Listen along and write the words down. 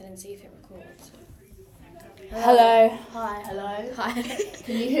and see if it records. Hello. Hi, hello. Hi.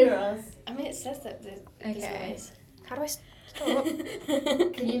 Can you hear us? I mean, it says that there's Okay. noise. How do I stop?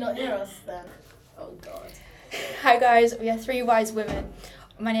 Can you not hear us then? Oh God. Hi guys, we are three wise women.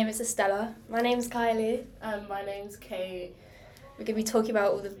 My name is Estella. My name's Kylie. My name's Kate. We're going to be talking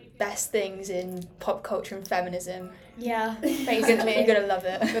about all the best things in pop culture and feminism. Yeah, You're basically. going to love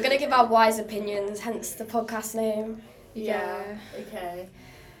it. We're going to give our wise opinions, hence the podcast name. Yeah. Okay.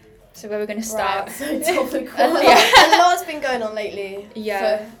 So where we're going to start. Right, so topical. A lot's been going on lately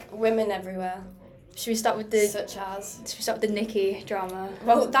Yeah. for women everywhere, Should we start with the Nicki drama?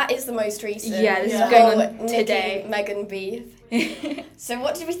 Well, that is the most recent. Yeah, this is going Whole on today. Megan beef. So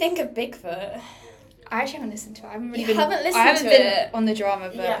what did we think of Bigfoot? I actually haven't listened to it. I haven't really You been, haven't listened I haven't to been it? on the drama,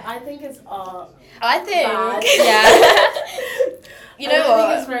 but Yeah, I think it's art. I think. Bad. yeah. You know I what?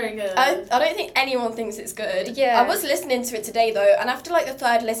 think it's very good. I don't think anyone thinks it's good. Yeah. I was listening to it today though, and after like the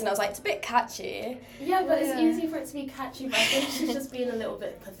third listen, I was like, it's a bit catchy. Yeah, but Yeah. it's easy for it to be catchy, but I think she's just being a little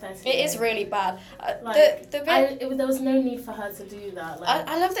bit pathetic. It is really bad. Like, the bit. there was no need for her to do that. Like,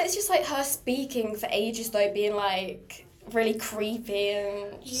 I love that it's just like her speaking for ages though, being like really creepy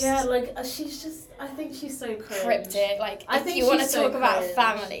and just yeah, like she's just. I think she's so cringe. cryptic. Like I if think you want to she's so talk about cringe.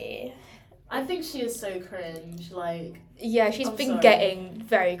 family. I think she is so cringe. Like. Yeah, she's I'm been sorry. getting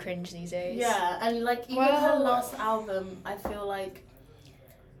very cringe these days. Yeah, and like even her last album, I feel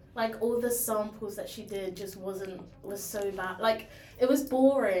like all the samples that she did just was so bad. Like it was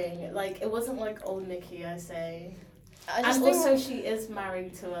boring. Like it wasn't like old Nicki, I say. I just And think also she is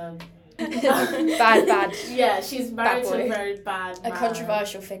married to a bad. yeah, she's married Bad to boy. a very bad a man.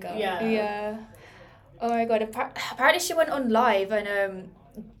 controversial figure. Yeah. Yeah. Oh my god. Apparently she went on live and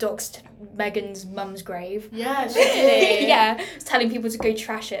doxed Megan's mum's grave. Yeah, she Really? did. Yeah, telling people to go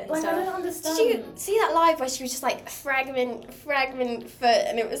trash it and Like I stuff. don't understand. Did you see that live where she was just like fragment foot,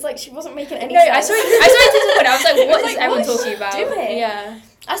 and it was like she wasn't making any No, sense. I saw it on I was like, what Like, is everyone what is talking she about? doing? Yeah.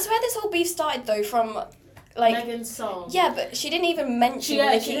 I swear this whole beef started though from like Megan's song. yeah, but she didn't even mention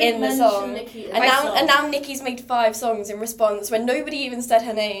Yeah, Nicki she didn't in the mention song. Nicki in And the now, song. and now Nicki's made 5 songs in response when nobody even said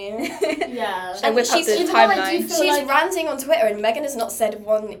her name. Yeah. I whipped up she's- the even though I do timeline. feel She's like- ranting on Twitter and Megan has not said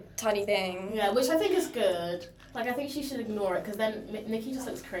one tiny thing. Yeah, which I think is good. Like, I think she should ignore it because then Nicki just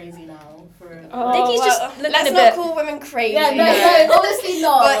looks crazy now. Nicki's just looking let's a not bit- call women crazy. Yeah, no, honestly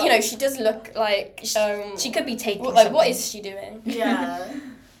not. But you know, she does look like She could be taking what something. is she doing? Yeah.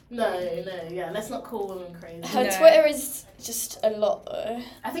 No, yeah, let's not call women crazy. Her No. Twitter is just a lot though.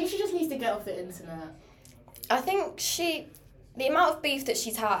 I think she just needs to get off the internet. I think the amount of beef that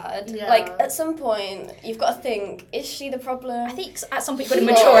she's had, Yeah. like at some point you've got to think, is she the problem? I think at some point you've She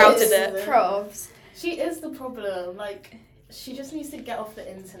got to mature out of is. it. Probs. She is the problem. Like, she just needs to get off the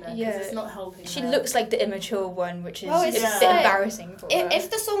internet because Yeah. it's not helping She her. looks like the immature one, which is Well, a it's bit like- embarrassing for her. If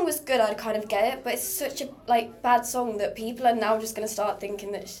the song was good, I'd kind of get it, but it's such a bad song that people are now just gonna start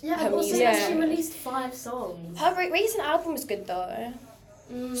thinking that Yeah, her and also music. Yeah. she released 5 songs. Her recent album was good though,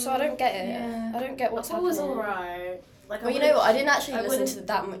 so I don't get it. Yeah. I don't get what's I thought it was happening. alright. Like, Well, you know what? I didn't actually I listen wouldn't- to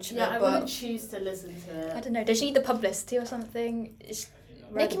that much of Yeah, it, I but wouldn't choose to listen to it. I don't know. Does she need the publicity or something?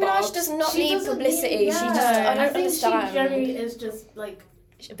 Nicki Minaj does not She need doesn't publicity. need- She yeah. just I don't think understand. she generally is just like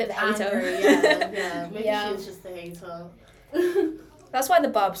She's a bit of a hater. angry. Yeah. Maybe Yeah. she is just a hater. That's why the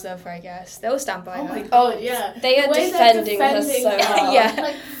Barbs love her, I guess. They'll stand by Oh her. my god, Oh, yeah. they are The way defending her so her, hard. Yeah.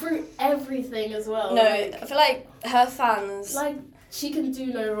 Like through everything as well. No, Like, I feel like her fans. like she can do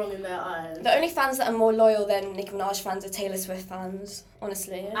no wrong in their eyes. The only fans that are more loyal than Nicki Minaj fans are Taylor Swift fans,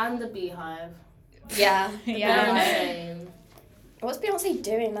 honestly. And the Beehive. Yeah. They're Yeah. insane. What's Beyonce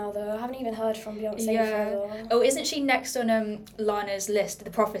doing now though? I haven't even heard from Beyonce Yeah. for a while. Oh, isn't she next on Lana's list, The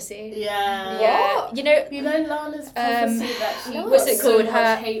Prophecy? Yeah. Yeah. What? You know, You know Lana's prophecy that she no, got what's it so called? much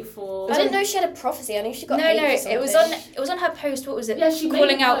Her- hateful. I didn't know she had a prophecy. I knew she got no, hate no, for it was something. on her post. What was it? Yeah, she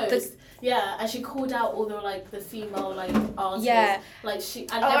calling made a out post. Yeah, and she called out all the female artists. Yeah. Like she.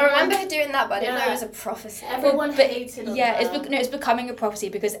 And Oh, I everyone- remember her doing that, but I didn't know Yeah. it was a prophecy. Everyone But hated on yeah, her. it's becoming a prophecy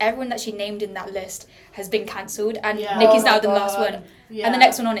because everyone that she named in that list has been cancelled, and Yeah. Nicki's Oh now my the last God. one, Yeah. and the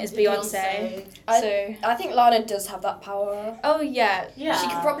next one on it is Beyonce. I- So, I think Lana does have that power. oh yeah, Yeah. She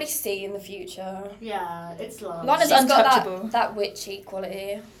could probably see in the future. Yeah, it's Lana. Lana's She's got untouchable. that witchy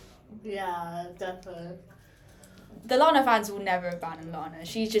quality. Yeah, definitely. the Lana fans will never abandon Lana.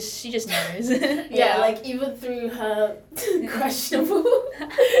 She just knows. Yeah, like even through her questionable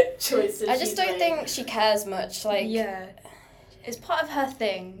choices. I just she's don't made. think she cares much. Like, yeah, it's part of her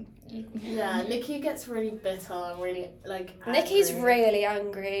thing. Yeah, Nicki gets really bitter and really like. Nicki's angry. really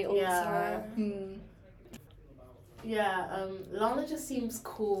angry all the Yeah. time. Hmm. Yeah, Lana just seems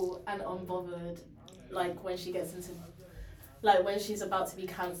cool and unbothered, like when she gets into like when she's about to be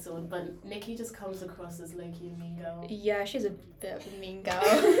cancelled, but Nikki just comes across as low-key a mean girl. Yeah, she's a bit of a mean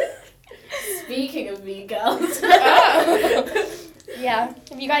girl. Speaking of mean girls. Yeah.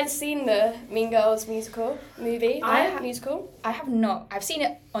 Have you guys seen the Mean Girls musical? I musical? I have not. I've seen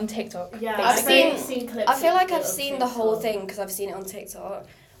it on TikTok. Yeah, basically. I've seen clips. I feel of like it I've on seen the whole TikTok. thing because I've seen it on TikTok.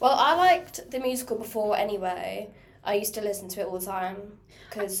 Well, I liked the musical before anyway. I used to listen to it all the time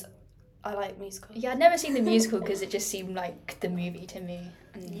because I like musicals. Yeah, I'd never seen the musical because it just seemed like the movie to me.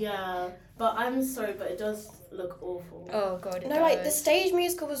 And- Yeah, but I'm sorry, but it does look awful. Oh god, it No, like the does. stage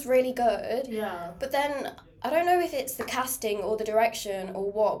musical was really good, Yeah. but then I don't know if it's the casting or the direction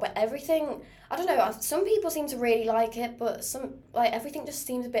or what, but everything. I don't know. Some people seem to really like it, but everything just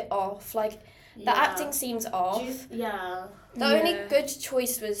seems a bit off. Like the acting seems off. Yeah. The only good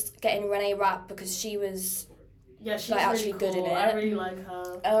choice was getting Renee Rapp because she was. Yeah, she's Like, really actually cool. good in it. I really like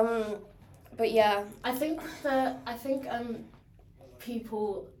her. But yeah, I think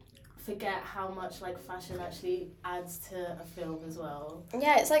people forget how much like fashion actually adds to a film as well.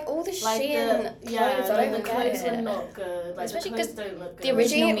 yeah, it's like all the Like Shein clothes. I don't the get clothes it. were not good. Like Especially the clothes don't look good. the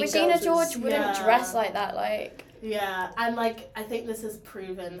original Mean Regina Girls George was- wouldn't Yeah. dress like that. Like Yeah, and like I think this has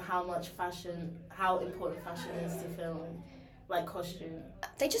proven how important fashion is to film, like costume.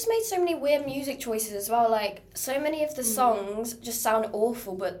 they just made so many weird music choices as well. Like so many of the songs just sound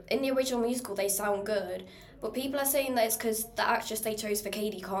awful, but in the original musical they sound good. But people are saying that it's because the actress they chose for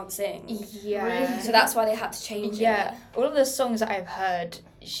Katie can't sing, Yeah. Really? so that's why they had to change Yeah, it. all of the songs that I've heard,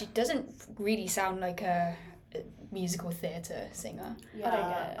 she doesn't really sound like a musical theatre singer. Yeah, I don't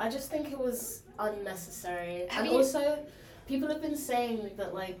get it. I just think it was unnecessary. Have And you- also, people have been saying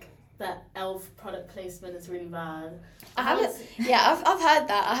that like that Elf product placement is really bad. I haven't. Yeah, I've heard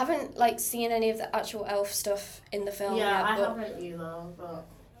that. I haven't like seen any of the actual elf stuff in the film Yeah, yet. I But haven't either, but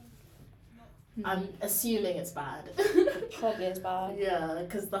I'm assuming it's bad. probably is bad. Yeah,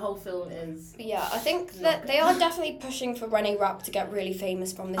 because the whole film is. But yeah, I think Not that good. they are definitely pushing for Renee Rapp to get really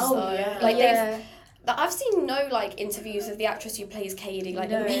famous from this Oh, though. yeah. Like yeah. I've seen no like interviews of the actress who plays Katie, like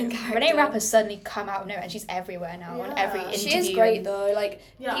the main character. Renee Rapp has suddenly come out of nowhere and she's everywhere now on every Yeah. interview. She is great though. Like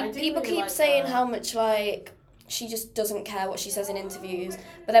Yeah, I do people really keep like saying her. how much like she just doesn't care what she says in interviews,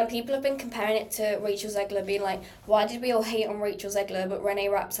 but then people have been comparing it to Rachel Zegler, being like, why did we all hate on Rachel Zegler, but Renee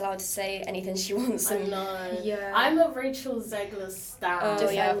Rapp's allowed to say anything she wants? I And know. Yeah. I'm a Rachel Zegler stan. Oh,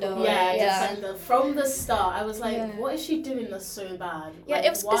 yeah, Defender. probably. Yeah, defender. From the start, I was like, Yeah. what is she doing that's so bad? Yeah, Like, it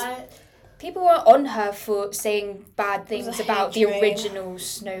was- why? People were on her for saying bad was things a about the hate train. original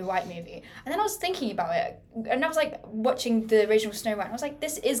Snow White movie. And then I was thinking about it, and I was like watching the original Snow White, and I was like,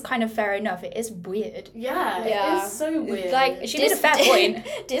 this is kind of fair enough. It is weird. Yeah, Yeah. it is so weird. Like, she made a fair point.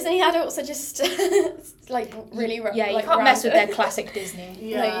 Disney adults are just like really Yeah, you like, can't mess with their random. classic Disney.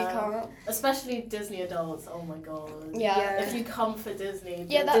 yeah. No, you can't. Especially Disney adults. Oh my god. Yeah. If you come for Disney,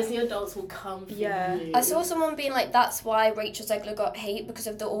 Yeah, the that- Disney adults will come for Yeah. you. I saw someone being like, that's why Rachel Zegler got hate because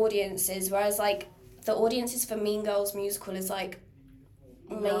of the audiences, whereas like the audiences for Mean Girls musical is like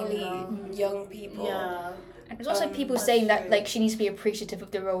mainly Younger. young people. Yeah. And there's also people That's saying that true. like she needs to be appreciative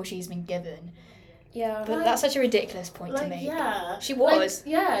of the role she's been given. Yeah. But that's such a ridiculous point to Like, make. yeah. She was.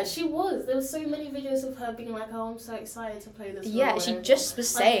 Like, yeah, she was. There were so many videos of her being like, oh, I'm so excited to play this Yeah, role. she And, just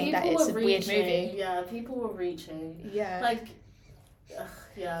was like, saying that people it's a were weird reaching. movie. Yeah, people were reaching. Yeah. Like,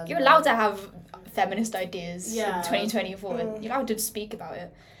 yeah. You're no. allowed to have feminist ideas Yeah. in 2024. Mm. You're allowed to speak about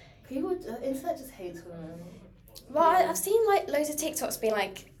it. People, the internet just hates women. Well, I've seen like loads of TikToks being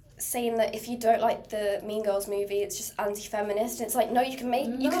like saying that if you don't like the Mean Girls movie, it's just anti-feminist. And it's like, no, you can make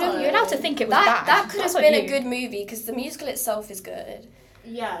you could No. have You're allowed to think it was that. bad. That could That's have on been a you. good movie because the musical itself is good.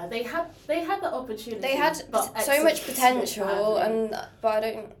 Yeah, they had the opportunity. They had but so much executed potential, badly. and but I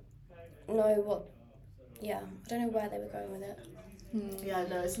don't know what. Yeah, I don't know where they were going with it. Mm. Yeah,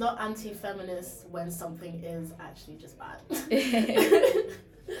 no, it's not anti-feminist when something is actually just bad.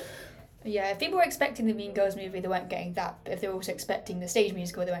 Yeah, if people were expecting the Mean Girls movie, they weren't getting that. But if they were also expecting the stage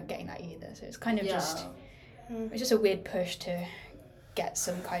musical, they weren't getting that either. So it's kind of Yeah. it's just a weird push to get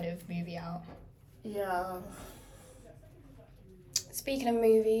some kind of movie out. Yeah. Speaking of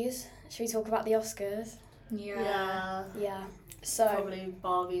movies, should we talk about the Oscars? Yeah. Yeah. So Probably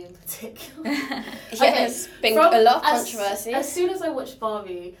Barbie in particular. yeah, Okay, there's been From- a lot of as- controversy. As soon as I watched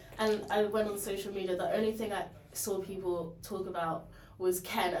Barbie and I went on social media, the only thing I saw people talk about was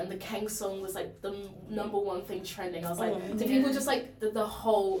Ken, and the Ken song was like the number one thing trending. I was like, Mm. do people just like the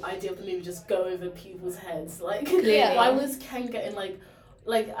whole idea of the movie just go over people's heads? Like, Clearly. why was Ken getting like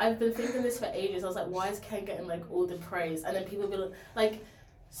I've been thinking this for ages. I was like, why is Ken getting like all the praise? And then people be like,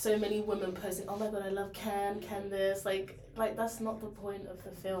 so many women posting, oh my god, I love Ken this, like that's not the point of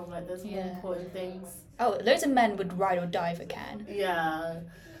the film. Like there's more important things. Oh, loads of men would ride or die for Ken. Yeah,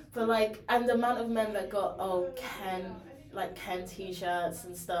 but like, and the amount of men that got Ken t-shirts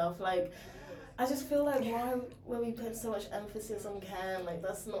and stuff, like I just feel like why were we putting so much emphasis on Ken? Like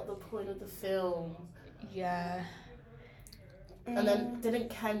that's not the point of the film. Yeah. And then didn't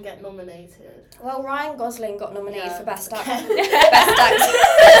Ken get nominated? Well, Ryan Gosling got nominated for Best Actor. Ken. Best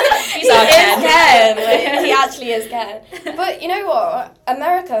Actor. He's our Ken. Ken. Like, he actually is Ken. But you know what?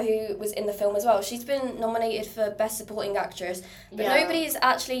 America, who was in the film as well, she's been nominated for Best Supporting Actress, but nobody's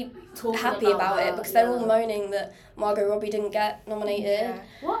actually happy about it because they're all moaning that Margot Robbie didn't get nominated. Yeah.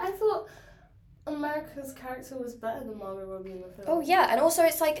 What? I thought America's character was better than Margot Robbie in the film. Oh yeah, and also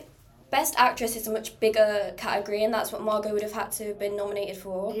it's like Best Actress is a much bigger category, and that's what Margot would have had to have been nominated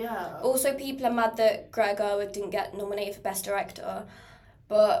for. Yeah. Also, people are mad that Greta Gerwig didn't get nominated for Best Director,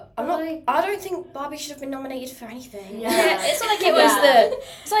 but I don't think Barbie should have been nominated for anything. Yeah. It's not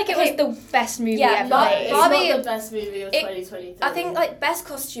like it was the best movie ever made. It's Barbie- not the best movie of 2023. I think like best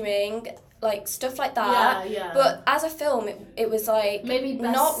costuming, like stuff like that. Yeah. But as a film, it was like maybe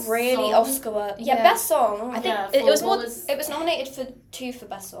best not really song? Oscar. Yeah. Best song. I think Yeah, it was more. It was nominated for 2 for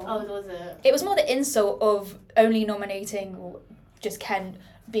best song. Oh, was it? It was more the insult of only nominating just Ken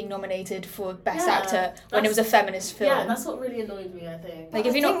being nominated for Best Actor when it was a feminist film. Yeah, that's what really annoyed me, I think. Like, I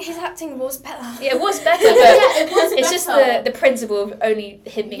if you're think not, his acting was better. yeah, it was better, but Yeah, it was it's just better. the principle of only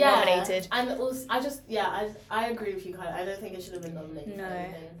him being nominated. And also, I agree with you, Kyla. I don't think it should have been nominated for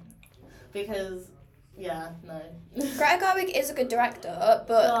anything. Because, no. Greta Gerwig is a good director,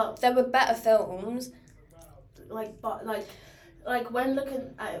 but there were better films. Like when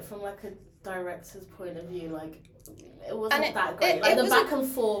looking at it from like a director's point of view, like it wasn't that great. Like the back and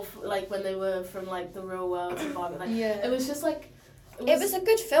forth, like when they were from like The Real World to Barbie, like it was just like It was a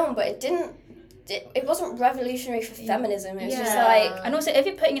good film, but it wasn't revolutionary for feminism. It was just like... And also, if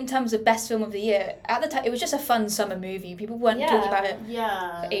you're putting in terms of best film of the year, at the time, it was just a fun summer movie. People weren't talking about it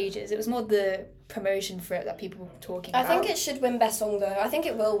for ages. It was more the promotion for it that people were talking about. I think it should win Best Song, though. I think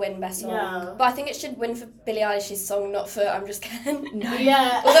it will win Best Song. Yeah. But I think it should win for Billie Eilish's song, not for I'm Just Ken. No.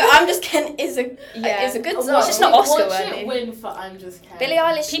 Yeah. Although I'm Just Ken is a good song. It's just not Oscar Watch worthy. it win for I'm Just Ken. Billie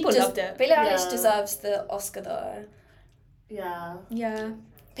Eilish... People loved it. Billie Eilish deserves the Oscar, though. Yeah. Yeah.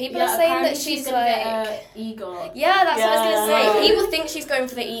 People are saying that she's gonna like... get a EGOT. Yeah, that's what I was going to say. Yeah. People think she's going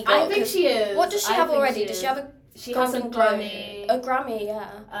for the EGOT. I think she is. What does she have already? Does she have a She has a Golden Globe? Grammy. A Grammy,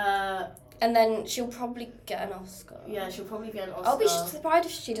 yeah. And then she'll probably get an Oscar. Yeah, she'll probably get an Oscar. I'll be surprised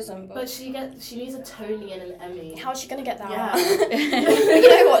if she doesn't. But she needs a Tony and an Emmy. How's she gonna get that? Yeah. You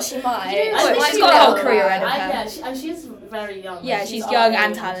know what? She might. I think She she's got a will. whole career ahead of her. And she's very young. Yeah, like, she's our young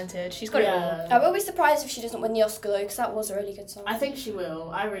and age. talented. She's got it all. I will be surprised if she doesn't win the Oscar though, because that was a really good song. I think she will.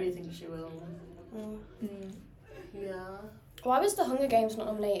 I really think she will. Mm. Yeah. Why was the Hunger Games not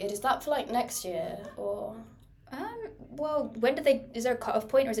nominated? Is that for like next year or? Well, when did they? Is there a cut-off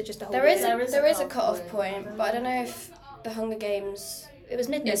point, or is it just a whole? There is a a cut-off cut-off point, but I don't know if the Hunger Games It was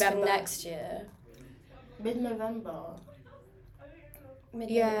is for mid-November. next year. Mid-November.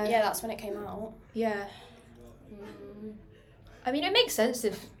 Yeah. Yeah, that's when it came out. Yeah. Mm. I mean, it makes sense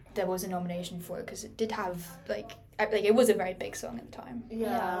if there was a nomination for it because it did have like it was a very big song at the time.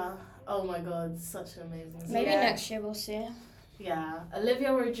 Yeah. Oh my god, such an amazing song. Maybe Yeah. next year we'll see. Yeah.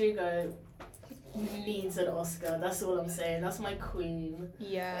 Olivia Rodrigo needs an Oscar. That's all I'm saying. That's my queen.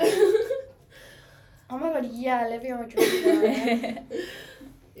 Yeah. Oh my god, yeah, Olivia Rodrigo.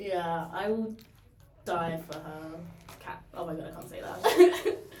 Yeah, I will die for her. Oh my god, I can't say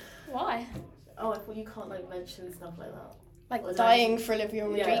that. Why? Oh, I thought you can't like mention stuff like that. Like Or did dying for Olivia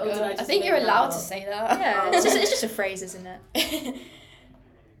Yeah, Rodrigo. or did I I just think make you're that allowed up? to say that. Yeah, it's just a phrase, isn't it?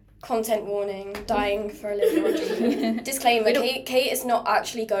 Content warning, dying for Olivia Rodrigo. Disclaimer, Kate is not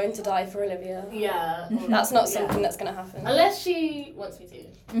actually going to die for Olivia. Yeah. That's not something that's going to happen. Unless she wants me to.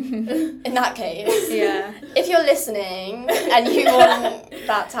 In that case, Yeah. if you're listening and you want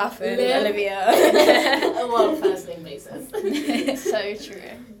that to happen, Live. Olivia. Well, first name basis. So true.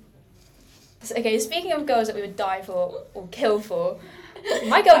 So, okay, speaking of girls that we would die for or kill for,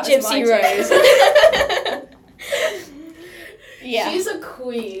 my girl That was Gypsy my Rose. Yeah. She's a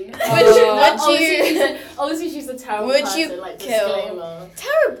queen. Would Obviously, obviously she's a terrible Would person, you like, kill- disclaimer.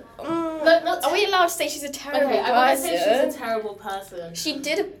 Terrible. Not Are we allowed to say she's a terrible Okay, person? I'm gonna say she's a terrible person. She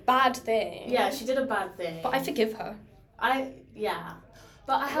did a bad thing. Yeah, she did a bad thing. But I forgive her.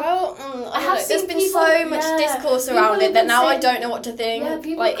 But I have. Well, I have there's seen been people- so much yeah, discourse people around have it that been now I saying- don't know what to think. Yeah,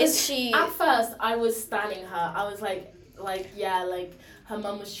 people. Like, Cause is she? At first, I was standing her. I was like, yeah, like her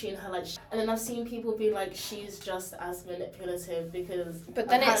mum was treating her like and then I've seen people be like she's just as manipulative because but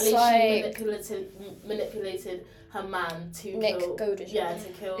then apparently she manipulated her man to Nick kill Golders. Yeah, to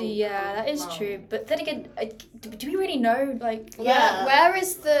kill that is true. But then again, do we really know, like... Where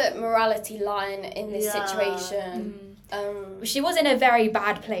is the morality line in this situation? She was in a very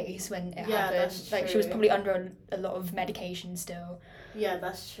bad place when it happened. That's like, true. she was probably under a lot of medication still. Yeah,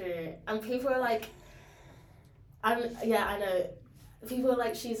 that's true. And people are like... I know. People are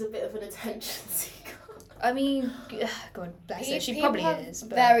like, she's a bit of an attention seeker. I mean, God bless her. She probably is.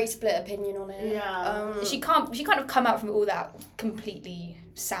 But very split opinion on it. Yeah. She can't have come out from all that completely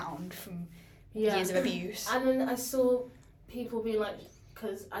sound from years of abuse. And then I saw people being like,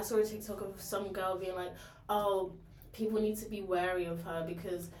 because I saw a TikTok of some girl being like, oh, people need to be wary of her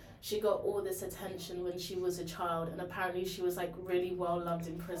because she got all this attention when she was a child, and apparently she was like really well loved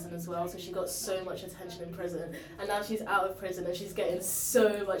in prison as well, so she got so much attention in prison, and now she's out of prison and she's getting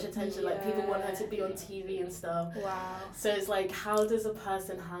so much attention, like people want her to be on TV and stuff. Wow. So it's like, how does a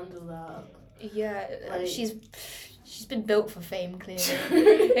person handle that? Yeah, like, she's been built for fame, clearly.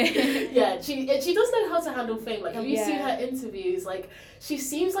 Yeah, she does know how to handle fame. Like, have you seen her interviews? Like, she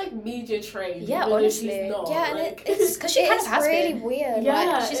seems like media trained. Yeah, honestly. She's not. Yeah, and like, it's because she kind of has really been. weird. Yeah,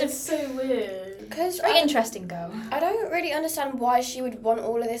 like, it's so weird. Because very interesting girl. I don't really understand why she would want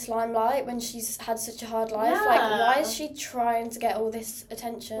all of this limelight when she's had such a hard life. Yeah. Like, why is she trying to get all this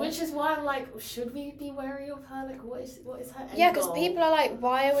attention? Which is why I'm like, should we be wary of her? Like, what is her end Yeah, because goal? people are like,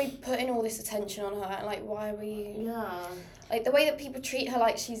 why are we putting all this attention on her? And like, why are we... Yeah. Like, the way that people treat her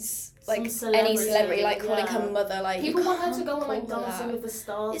like she's, like, Some any celebrity, like, calling yeah. her mother, like... People you want her to can't go on, like, call her Dancing that. with the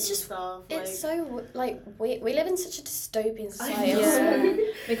Stars It's and just- stuff. It's so, like, we live in such a dystopian I society. know.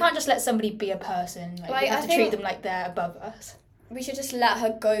 We can't just let somebody be a person. Like we have I to treat think- them like they're above us. We should just let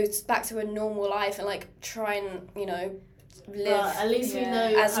her go back to a normal life and, like, try and, you know, live... But at least we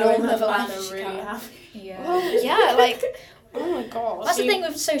know as her and normal her of a life man as are she really can. happy. Yeah. Well, yeah, like... Oh my god. That's the thing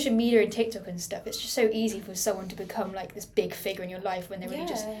with social media and TikTok and stuff. It's just so easy for someone to become like this big figure in your life when they're really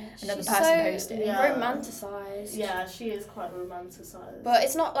just another she's person so posting. Yeah. romanticised. Yeah, she is quite romanticised. But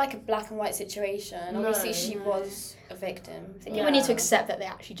it's not like a black and white situation. No, Obviously, she no. was a victim. I think people need to accept that they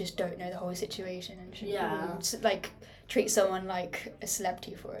actually just don't know the whole situation and should like treat someone like a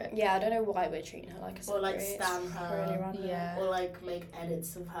celebrity for it. Yeah, I don't know why we're treating her like a Or like celebrity. stan It's her. really random. Yeah. Or like make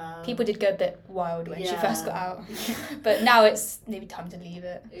edits of her. People did go a bit wild when she Yeah. first got out, but now it's maybe time to leave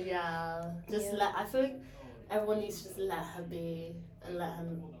it. Yeah. I feel like everyone needs to just let her be and let her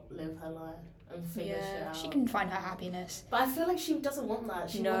live her life and figure shit out. She can find her happiness. But I feel like she doesn't want that.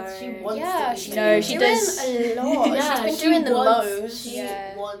 She No. wants Yeah, to be she's famous. she been does- doing a lot. Yeah, she's been she doing the wants- lows. She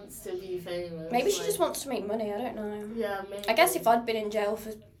Yeah. wants to be famous. Maybe she like- just wants to make money. I don't know. Yeah, maybe. I guess if I'd been in jail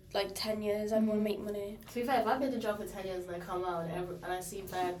for like 10 years, I'd want to make money. To be fair, if I've been in jail for 10 years and I come out and I see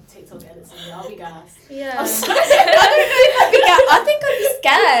bad TikTok edits of me, I'll be gassed. Yeah. I'm sorry. I think I'd be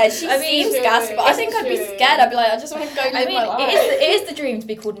scared. She I mean, seems true. gassed, but I It's think I'd be true. scared. I'd be like, I just want to go live I mean, my life. it is the dream to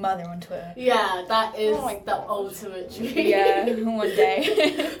be called Mother on Twitter. Yeah, that is Oh my the gosh. ultimate dream. Yeah, one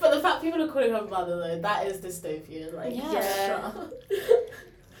day. But the fact people are calling her mother though, that is dystopian. Like, Yeah.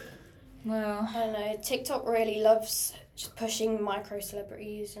 Well, I don't know. TikTok really loves just pushing micro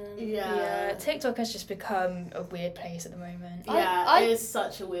celebrities and yeah, TikTok has just become a weird place at the moment. Yeah, it is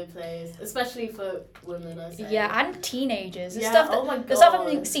such a weird place, especially for women, I say. Yeah, and teenagers. The Yeah, stuff oh my the stuff God.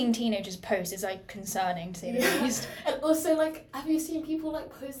 I've seen teenagers post is like concerning to say the Yeah. least. And also, like, have you seen people like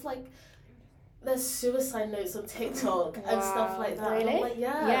post like their suicide notes on TikTok and stuff like that? And I'm Really? like,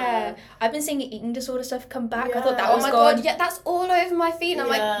 yeah. Yeah, I've been seeing eating disorder stuff come back. I Yeah. thought that oh was my gone. god, yeah, that's all over my feed. And I'm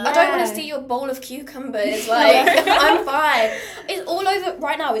like, Yeah. I don't want Yeah. to see your bowl of cucumbers. Like, I'm fine. It's all over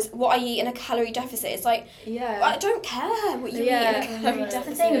right now. Is what I eat in a calorie deficit. It's like, Yeah. I don't care what you eat in a calorie The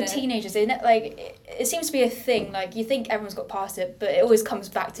deficit. thing with teenagers, isn't it? Like, it seems to be a thing. Like, you think everyone's got past it, but it always comes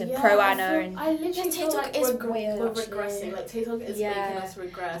back to pro Anna and. I literally feel TikTok like is we're weird, regressing. actually. Like TikTok is Yeah. making us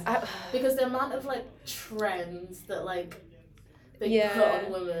regress I- because the amount of like trends that like they Yeah. put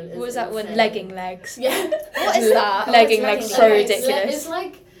on women. Is What was that one? insane. Legging legs. Yeah. What is that? Legging What's legs, so legging ridiculous.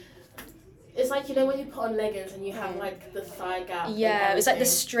 It's like, you know, when you put on leggings and you have like the thigh gap. and Yeah, it was like the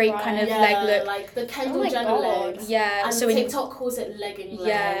everything. straight kind of Yeah, leg look. like the Kendall Oh my Jenner God. legs. Yeah, And so when you TikTok calls it legging legs.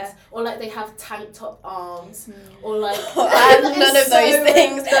 Yeah. Or like they have tank top arms. Or like I have none of It's those so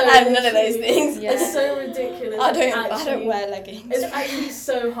things. I have none of those ridiculous. things. Yeah. It's so ridiculous. I It's don't actually- wear leggings. It's actually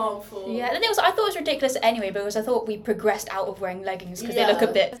so harmful. Yeah, the thing was, I thought it was ridiculous anyway, because I thought we progressed out of wearing leggings because they look a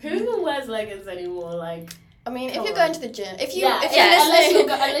bit. Who even wears leggings anymore? Like, I mean, if Come you're on. going to the gym, if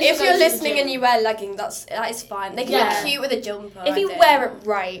you're listening and you wear leggings, that is fine. They can look cute with a jumper. If you wear it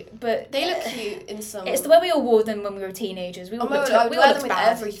right, but they look cute in some. It's the way we all wore them when we were teenagers. We all I would wear them with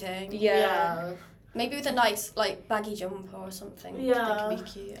everything. Yeah. Maybe with a nice like baggy jumper or something. Yeah. They could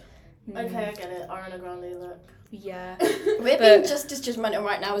be cute. Okay, I get it. Ariana Grande look. Yeah. We're being just as judgmental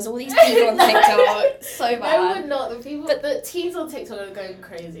right now as all these people on TikTok. So bad. No, we're not. The teens on TikTok are going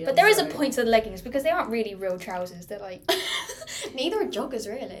crazy. But there is a point to the leggings because they aren't really real trousers. They're like... Neither are joggers,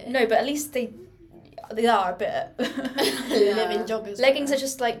 really. No, but at least they are a bit... Living joggers. Leggings are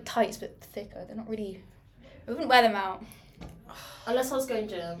just like tights but thicker. They're not really... I wouldn't wear them out. Unless I was going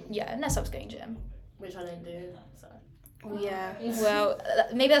gym. Yeah, unless I was going gym. Which I don't do, so... Yeah, well,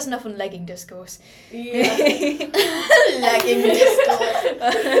 maybe that's enough on legging discourse. Yeah. Legging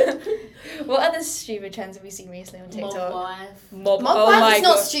discourse. What other stupid trends have we seen recently on TikTok? Mob wife is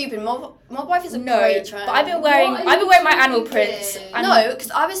not stupid. Mob wife is a great trend. But I've been wearing my animal prints. No, because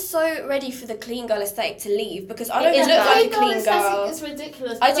I was so ready for the clean girl aesthetic to leave because I don't look like a clean girl. It's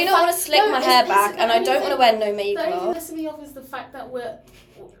ridiculous. I do not want to slick my hair back, and I don't want to wear no makeup. The only thing that pisses me off is the fact that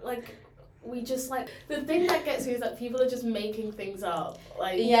we just like the thing that gets me is that people are just making things up.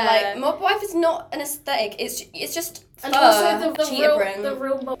 Like mob wife is not an aesthetic. It's just and also the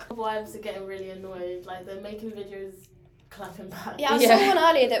real mob wives are getting really annoyed. Like they're making videos clapping back. Yeah, I saw one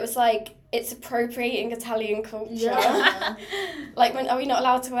earlier that was like it's appropriating Italian culture. Yeah. Like are we not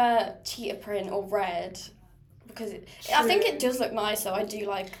allowed to wear cheetah print or red? Because I think it does look nice, so I do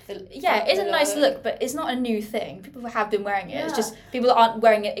like the... Yeah, it's a nice look, but it's not a new thing. People have been wearing it. Yeah. It's just people aren't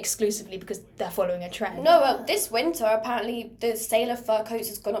wearing it exclusively because they're following a trend. No, well, this winter, apparently, the sale of fur coats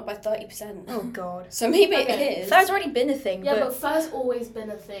has gone up by 30%. Oh, God. So maybe it is. Fur's already been a thing. Yeah, but fur's always been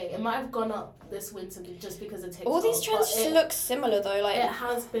a thing. It might have gone up this winter just because of TikTok. All these trends just look similar, though. Like it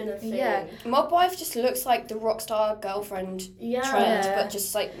has been a thing. Yeah. Mob wife just looks like the rockstar girlfriend trend, but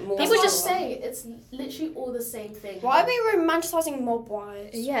just like more... People just say it's literally all the same thing. Why are we romanticising mob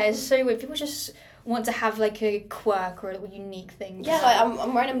wives? Yeah, it's so weird. People just want to have like a quirk or a unique thing. Yeah, like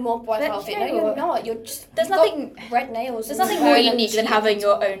I'm wearing a mob wife outfit. No, you're not. You're just red nails. There's nothing more unique than having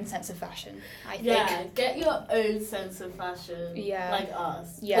your own sense of fashion. I think. Yeah, get your own sense of fashion. Yeah, like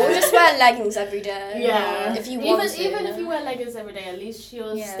us. Yeah, or just wear leggings every day. Yeah, if you want to. Even if you wear leggings every day, at least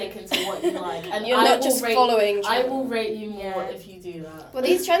you're sticking to what you like, and you're not just following. I will rate you more if you do that. Well,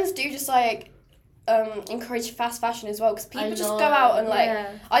 these trends do just like. Encourage fast fashion as well because people just go out and like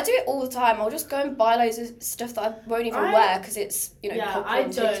I do it all the time. I'll just go and buy loads of stuff that I won't even wear because it's popular I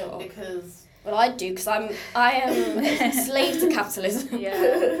on don't TikTok. because I do because I am a slave to capitalism.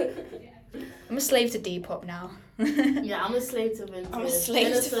 Yeah, I'm a slave to Depop now. Yeah, I'm a slave to vintage. I'm a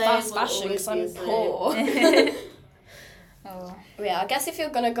slave to fast fashion because I'm poor. Oh yeah, I guess if you're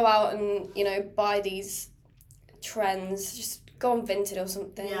gonna go out and buy these trends, just go on Vinted or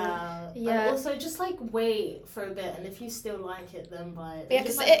something. Yeah. And also just like wait for a bit, and if you still like it, then buy it. Yeah,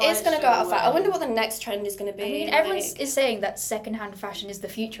 because it is going to go out of fashion. I wonder what the next trend is going to be. I mean, everyone is saying that second-hand fashion is the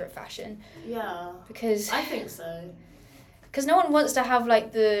future of fashion. Yeah. Because I think so. Because no one wants to have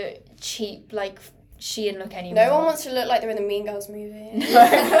like the cheap like Shein look anymore. No one wants to look like they're in the Mean Girls movie.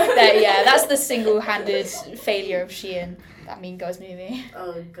 Yeah, that's the single-handed failure of Shein. That Mean Girls movie.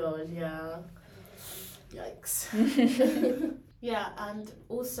 Oh God, yeah. Yikes. Yeah, and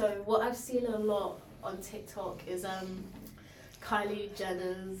also what I've seen a lot on TikTok is Kylie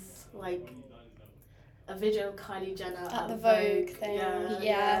Jenner's like a video of Kylie Jenner at the Vogue thing.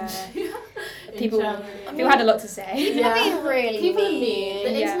 Yeah. People had a lot to say. People are being really mean.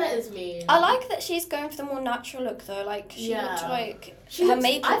 The internet is mean. I like that she's going for the more natural look though. Like she looked like her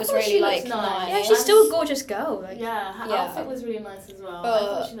makeup was really like nice. Yeah, she's still a gorgeous girl. Like. Yeah, her outfit was really nice as well. But I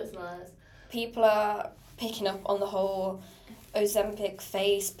thought she looked nice. People are picking up on the whole Ozempic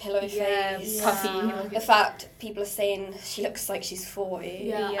face, pillow face, puffy. The fact people are saying she looks like she's 40.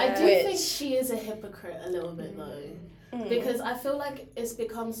 Yeah, I do think she is a hypocrite a little bit though, because I feel like it's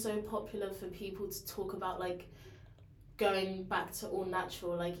become so popular for people to talk about like going back to all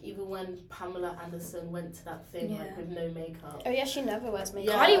natural. Like even when Pamela Anderson went to that thing like with no makeup. Oh yeah, she never wears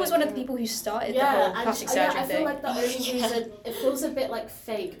makeup. Kylie was one of the people who started the whole plastic surgery I thing. feel like the only reason it feels a bit like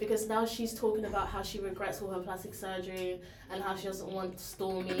fake because now she's talking about how she regrets all her plastic surgery and how she doesn't want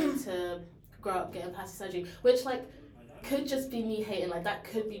Stormy to grow up getting plastic surgery, which like could just be me hating. Like that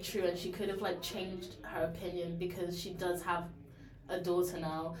could be true, and she could have like changed her opinion because she does have a daughter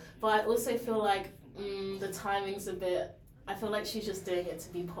now. But I also feel like the timing's a bit. I feel like she's just doing it to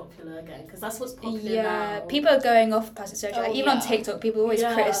be popular again because that's what's popular now. People are going off plastic surgery. Like, even on TikTok, people are always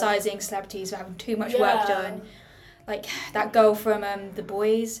criticising celebrities for having too much work done. Like that girl from The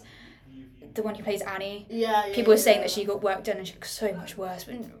Boys, the one who plays Annie. Yeah. People were saying that she got work done and she looks so much worse.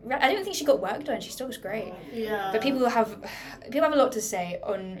 But I don't think she got work done. She still looks great. Yeah. But people have a lot to say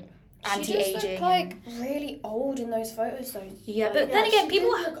on anti-aging. She just looked like really old in those photos though. Yeah, but then again,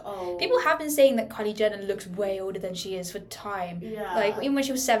 people people have been saying that Kylie Jenner looks way older than she is for time. Yeah. Like even when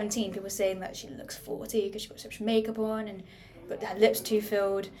she was 17, people were saying that she looks 40 because she got so much makeup on and but her lips too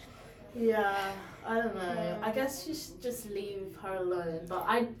filled. Yeah, I don't know. I guess you should just leave her alone. But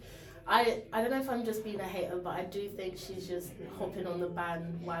I don't know if I'm just being a hater, but I do think she's just hopping on the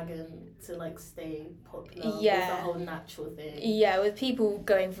bandwagon to like stay popular with the whole natural thing. Yeah, with people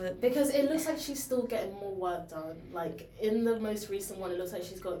going for because it looks like she's still getting more work done. Like in the most recent one, it looks like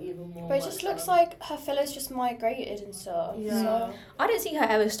she's got even more. But it just looks like her fillers just migrated and stuff. Yeah. So. I don't see her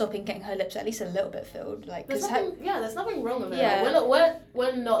ever stopping getting her lips at least a little bit filled. Like there's nothing wrong with it. Yeah. Like,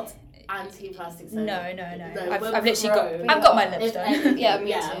 we're not anti-plastic surgery. No. I've literally I've got my lips done.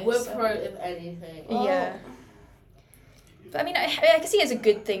 Me too. We're pro if anything. Yeah. But I mean, I can see it as a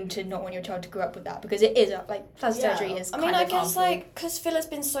good thing to not want your child to grow up with that because it is like plastic surgery is. I mean, I guess like because filler's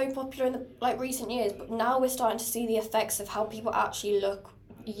been so popular in the like recent years, but now we're starting to see the effects of how people actually look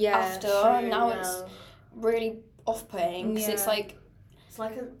after, and now it's really off-putting because it's like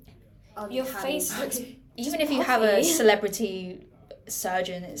your face looks. Even if you have a celebrity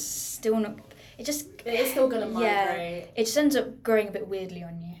surgeon, it's still not. It is still gonna migrate. Yeah, it just ends up growing a bit weirdly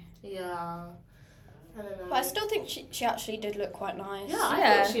on you. Yeah. I don't know. But I still think she actually did look quite nice. Yeah,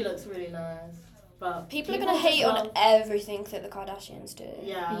 I think she looks really nice. But people are going to hate on everything that the Kardashians do.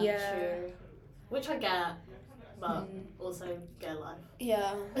 Yeah, true. Which I get, but also get life.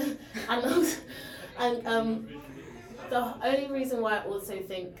 Yeah. and the only reason why I also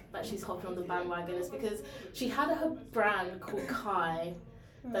think that she's hopping on the bandwagon is because she had her brand called Kai.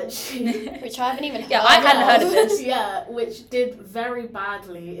 Which I haven't even heard. Yeah, I hadn't heard of this. Yeah, which did very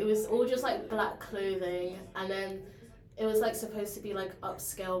badly. It was all just like black clothing, and then it was like supposed to be like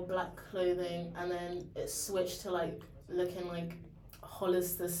upscale black clothing, and then it switched to like looking like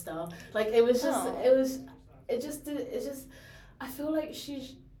Hollister stuff. Like it was just, I feel like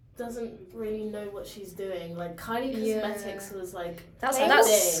she doesn't really know what she's doing. Like Kylie Cosmetics was like they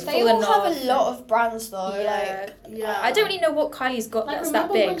all have a lot of brands though. Yeah. I don't really know what Kylie's got that's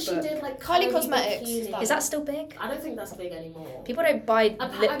that big. When she did, like, Kylie Cosmetics is that still big? I don't think that's big anymore. People don't buy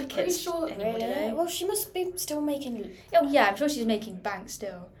lip I'm kits sure, anymore, do they? Well, she must be still making. Oh yeah, I'm sure she's making bank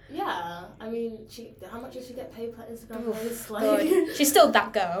still. Yeah, I mean, how much does she get paid per Instagram post? Like, she's still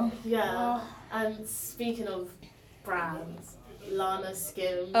that girl. Yeah. And speaking of brands, Lana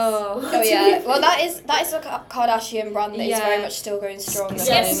Skims. Oh yeah. Well, that is a Kardashian brand that is very much still going strong.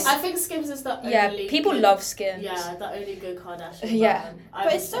 Skims. I think Skims is the only. People love Skims. Yeah, the only good Kardashian. Yeah. brand.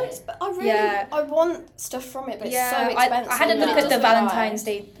 But it's so. I want stuff from it, but it's so expensive. I had a look at the Valentine's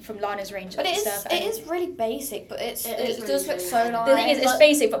Day from Lana's range. But it is really basic, but it does look so nice. The thing is, it's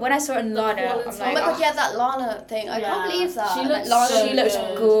basic, but when I saw it in Lana, I'm like, oh my god, yeah, that Lana thing. I can't believe that. She looks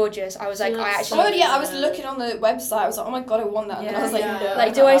gorgeous. I was like, I was looking on the website. I was like, oh my god, I want that. And I was like, no.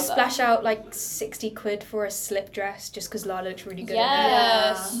 Like, do I splash out like 60 quid for a slip dress just because Lana looks really good?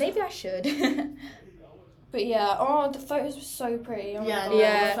 Yes. Maybe I should. But yeah, the photos were so pretty. Oh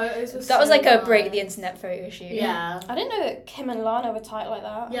the photos were that was like a break the internet photo shoot. Yeah. I didn't know that Kim and Lana were tight like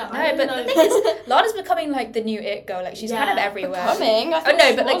that. Yeah, no, but the thing is, Lana's becoming like the new it girl. Like she's kind of everywhere. Becoming?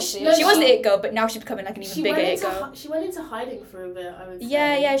 She was the it girl, but now she's becoming like an even bigger it girl. She went into hiding for a bit, I would say.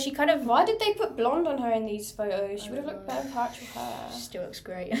 Yeah, she kind of. Why did they put blonde on her in these photos? She would have looked better with her actual hair. She still looks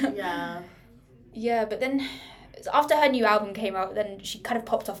great. Yeah. Yeah, but then after her new album came out, then she kind of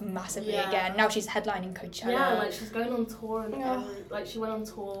popped off massively again. Now she's headlining Coachella. Yeah, like she's going on tour and she went on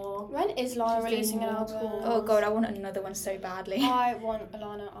tour. When is Lana releasing an album? Tours. Oh god, I want another one so badly. I want a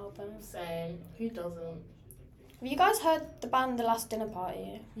Lana album. Same. Who doesn't? Have you guys heard the band The Last Dinner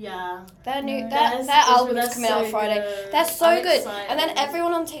Party? Yeah. Their album is coming out Friday. Good. They're so good. Excited. And then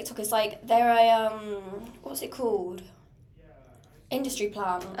everyone on TikTok is like, they're a what's it called? Industry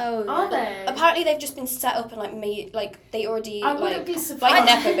Plan. Oh, are they? Apparently they've just been set up and like made like they already I wouldn't be surprised.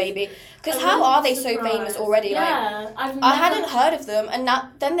 like Nepo Baby. Because how are they so famous already? Yeah, like I hadn't heard of them, and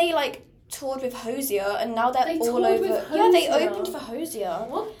then they like toured with Hosier, and now they're all over. Yeah, they opened for Hosier.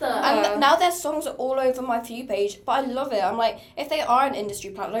 What the? And now their songs are all over my For You page. But I love it. I'm like, if they are an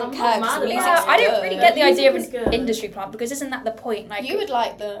industry plant, I don't care. I don't really get the idea of an industry plant because isn't that the point? Like you would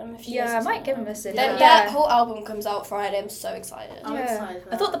like them if you. Yeah, I might give them a listen. Their whole album comes out Friday. I'm so excited. I'm excited.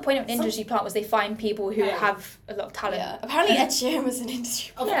 I thought the point of an industry plant was they find people who have a lot of talent. Yeah. Apparently Ed Sheeran was an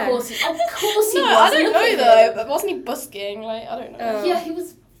industry plant. Of course he was. No, I don't know though. But wasn't he busking? Like I don't know. Yeah, he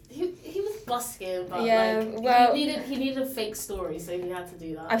was. He was busking, but Yeah, like well- he needed a fake story, so he had to do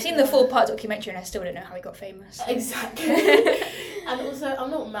that. I've seen the 4-part documentary and I still don't know how he got famous. Exactly. And also,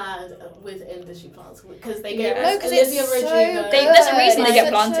 I'm not mad with industry plants because they get Yeah. No, 'cause Olivia it's so Rodrigo. good. There's a reason they It's get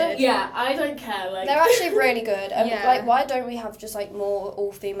such planted. Yeah, I don't care. Like They're actually really good. And Yeah. like, why don't we have just like more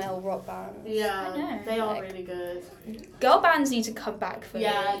all-female rock bands? I yeah, know. they are Like- really good. Girl bands need to come back for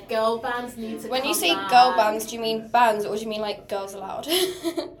Yeah, girl bands need to. When you come say back. girl bands, do you mean bands or do you mean like Girls Aloud?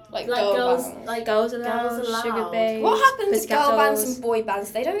 like girl girls, bands. like Girls Aloud, Sugar Aloud. Babes. What happened to Pussycat girl bands Dolls. and boy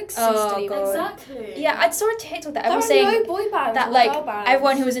bands? They don't exist Oh, anymore. God. Exactly. Yeah, I saw a TikTok that There everyone are was saying no boy bands that or like girl bands.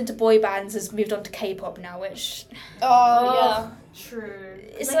 everyone who was into boy bands has moved on to K-pop now, which Oh, yeah. True.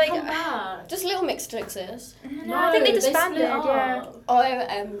 It's They like- come back. Just Little Mix to exist. no, I think they disbanded. split Yeah, up.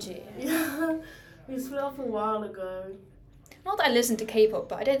 OMG. Yeah, we split up a while ago. not that I listen to K-pop,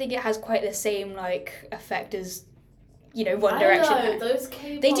 but I don't think it has quite the same like effect as One I Direction. don't know, those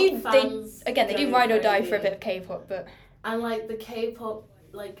K-pop They do. fans They do go ride or die crazy. for a bit of K-pop, but And like the K-pop,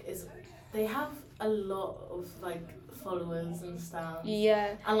 like they have a lot of like followers and stuff.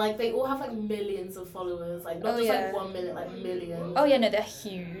 yeah. And like they all have like millions of followers, like not Oh, just yeah. like 1 million, like millions. Oh yeah, no, they're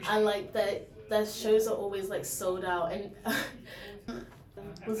huge. And like their shows are always like sold out, and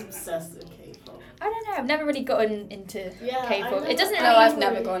I was obsessed with K-pop. I don't know. I've never really gotten into Yeah, K-pop. It doesn't. No, really- I've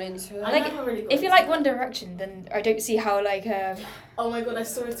never gone into it. I Like, never really got If you into like it. One Direction, then I don't see how like. Oh my god, I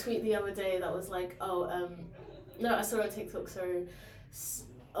saw a tweet the other day that was like, no, I saw a TikTok, sorry,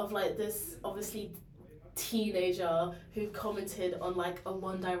 of like this obviously teenager who commented on like a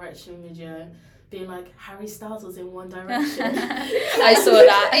One Direction video being like, Harry Styles was in One Direction. I saw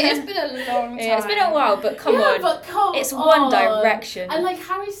that. It has been a long time. Yeah, it's been a while, but come yeah, on. but come It's on. One Direction. And like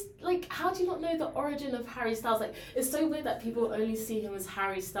how do you not know the origin of Harry Styles? Like, it's so weird that people only see him as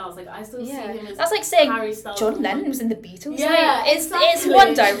Harry Styles. Like, I still see him as That's like saying Harry Styles. John Lennon was in the Beatles. Yeah, Like, it's exactly.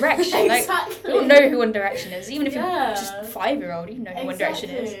 One Direction. Like Exactly. we all know who One Direction is. Even if Yeah. you're just 5-year-old, you know who One Direction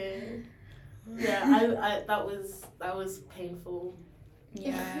is. Yeah, I that was painful.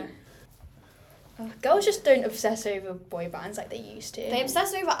 Yeah. Girls just don't obsess over boy bands like they used to. They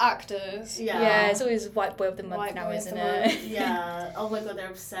obsess over actors. Yeah, it's always White Boy of the Month White now, Boy of isn't the it? Yeah. Oh my god, they're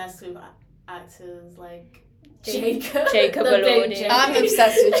obsessed with actors like Jacob Jacob. The Elordi. big Jacob. I'm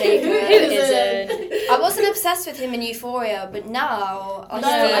obsessed with Jacob. Who Who isn't? I wasn't obsessed with him in Euphoria, but now I No,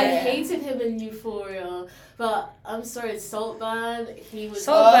 still I am. hated him in Euphoria, but I'm sorry, Saltburn, he was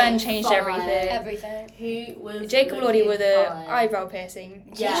Saltburn on changed fire. everything. Everything. He was Jacob Elordi looking with a fine. eyebrow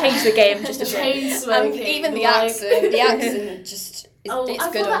piercing. Yeah. He changed the game just a bit. Chain And smoking. even the like- accent. The accent just it's Oh,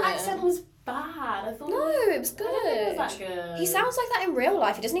 I good thought on that it. accent was bad. I thought No, it was I don't think it good. was that good. He sounds like that in real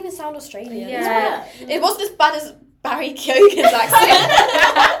life. He doesn't even sound Australian. Yeah. It wasn't as bad as Barry Keoghan's accent.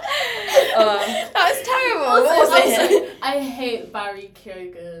 That was terrible. Also, what was it? I hate Barry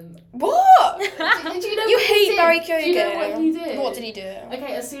Keoghan. What? Do you know You what he hate did? Barry Do you know what Keoghan. he did? What did he do?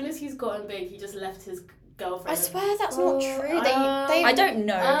 Okay, as soon as he's gotten big, he just left his girlfriend. I swear that's not true. I don't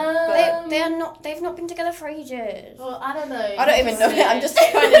know. They've not been together for ages. Well, I don't know. I don't even know. See. I'm just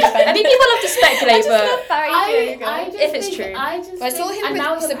trying to defend. I mean, people love to speculate, I just but love Barry Keoghan. I just If it's think, true. I just I saw think- him and with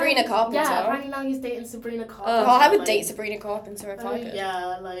now Sabrina apparently- Carpenter. Yeah, apparently now he's dating Sabrina Carpenter. Oh, I would like- date Sabrina Carpenter if I could.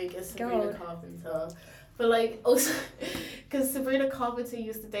 Yeah, like it's Sabrina God. Carpenter. But like also, because Sabrina Carpenter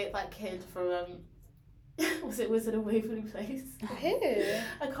used to date that kid from was it Wizard of Waverly Place? Who?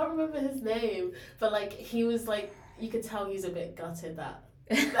 I can't remember his name, but like he was like you could tell he's a bit gutted that.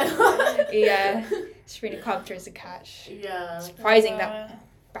 yeah, Sabrina Carpenter is a catch. Yeah. Surprising that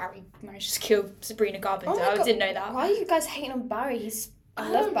Barry managed to kill Sabrina Carpenter. Oh my I God. didn't know that. Why are you guys hating on Barry? I I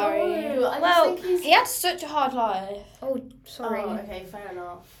love don't Barry. know. I just Well, think he's... He had such a hard life. Oh, sorry. Oh, okay, fair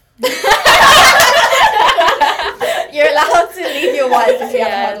enough. You're allowed to leave your wife if you have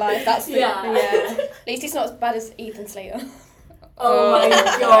a Yeah. hard life. That's the, Yeah. Yeah. At least he's not as bad as Ethan Slater. Oh my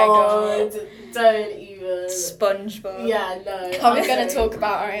my god. Don't even. SpongeBob. Yeah, no. Are we going honestly. to talk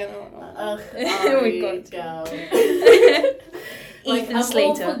about Ariana or not? Ugh, Oh my Ari, God. girl. Like, Ethan I'm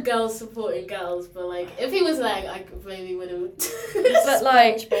Slater. all for girls supporting girls, but like, if he was like, I maybe would have. But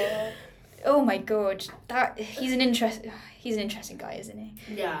like, SpongeBob. oh my god, he's an interesting guy, isn't he?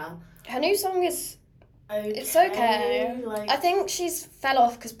 Yeah. Her new song is... Okay. It's okay. Like, I think she's fell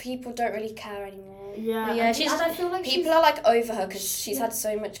off because people don't really care anymore. yeah. Yeah, and she's- I feel like People are like over her because she's had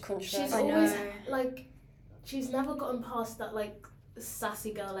so much controversy. she's I know. always like, she's never gotten past that like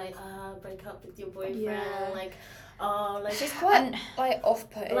sassy girl like break up with your boyfriend Yeah. like Oh, like she's quite like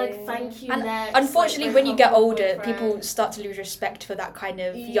off-putting. Like thank you. And next, unfortunately, like, when you get older, boyfriend. people start to lose respect for that kind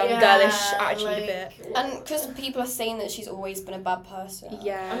of young girlish attitude a bit. And because people are saying that she's always been a bad person.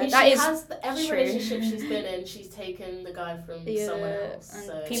 Yeah, I mean, that she is has every true. relationship she's been in. She's taken the guy from someone else. and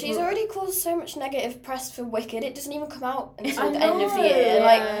So. people- She's already caused so much negative press for Wicked. It doesn't even come out until I the end of the know. year. Yeah.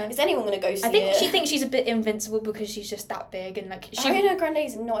 Like, is anyone gonna go see it? I think she thinks she's a bit invincible because she's just that big and like she. Ariana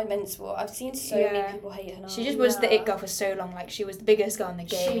Grande's not invincible. I've seen so many Yeah. people hate her now. She just was the it girl for so long. Like she was the biggest girl in the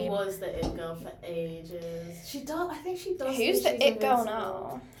game. She was the it girl for ages. She does. I think she does. Who's think the she's it girl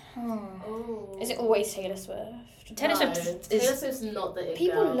invincible. now? Oh. Is it always Taylor Swift? Taylor No, Swift Taylor is. Swift's not the it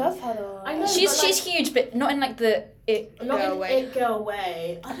People girl. love her though. I know. She's huge, but not in like the it Not girl in way. it girl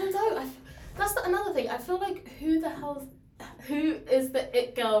way. I don't know. That's another thing. I feel like who is the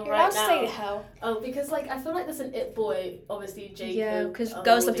it girl You're right allowed to say now? hell. Oh, because like I feel like there's an it boy, obviously Jacob. Yeah, because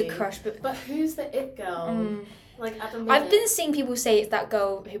girls love to Elordi. crush, but. But who's the it girl? Like at the minute. I've been seeing people say it's that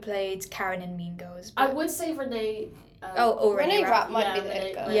girl who played Karen in Mean Girls. I But would say Renee. Renee Rapp Rapp. might be the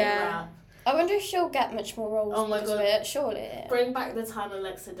it girl. Renee Yeah. Rapp. I wonder if she'll get much more roles Oh my because of God. it. Surely. Bring back the time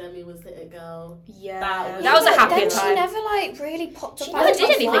Alexa Demi was the it girl. Yeah, That that was a was- happier Then time. she never like really popped up. She out never of did the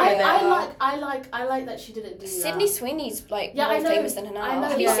anything fire. with it. I like that she didn't do Sydney that. Sweeney's like Yeah, more I know. famous than her now. I know,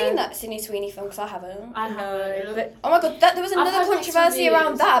 Have you yeah. seen that Sydney Sweeney film? Because I haven't. I No, haven't. but Oh my god, there was I've another heard mixed controversy around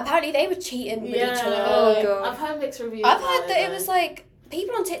reviews. that. Apparently they were cheating with each other. Oh, God. I've heard mixed reviews. I've about heard that it though. was like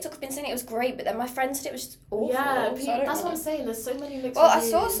people on TikTok have been saying it was great, but then my friend said it was just awful. Yeah, so I don't that's know. what I'm saying. There's so many mixed Well, I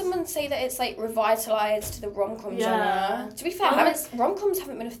reviews. saw someone say that it's like revitalised the rom-com genre. To be fair, Well, rom-coms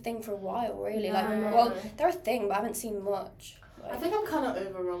haven't been a thing for a while, really. No. Like, well, they're a thing, but I haven't seen much. I think I'm kind of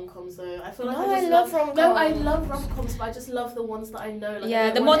over rom-coms though. I feel like No, I just I love rom-coms. No, I love rom-coms, but I just love the ones that I know. Like, I yeah,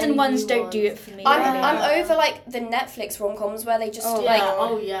 don't the want modern any ones new don't ones. do it for me. I'm really. over like the Netflix rom-coms where they just Oh, Yeah. like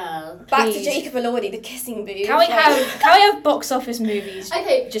Oh yeah. back to Please. Jacob Elordi, the kissing booth. Can we like- have box office movies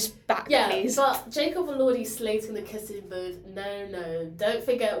Okay. just back, Yeah, please? but Jacob Elordi slating the kissing booth. No, don't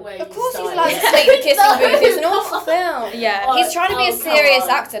forget where. Of you course, he's started. allowed to slate the kissing No, booth. It's an come awful on. film. Yeah. He's trying to be a come serious on.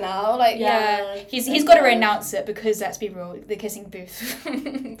 actor now. Like, Yeah, he's got to renounce it because let's be real, the kissing booth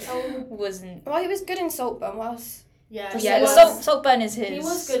wasn't. Well, he was good in Saltburn. What else? Yeah, Yeah, he the was, Saltburn is his. he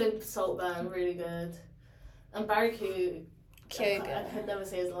was good in Saltburn, really good. And Barry Kyogen. I could never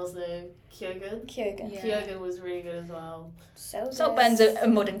say his last name. Kyogen. Kyogen. Yeah. Kyogen was really good as well. So good. Saltburn's a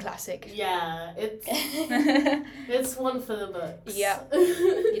modern classic. Yeah, it's one for the books. Yeah.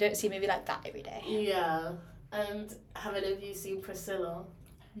 You don't see a movie like that every day. Yeah. And have any of you seen Priscilla?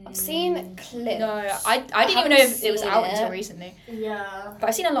 I've seen clips. No, I didn't even haven't know if it was seen out it. until recently. Yeah. But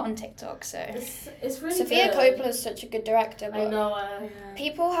I've seen a lot on TikTok, so. It's really Sophia good. Coppola's such a good director. But I know.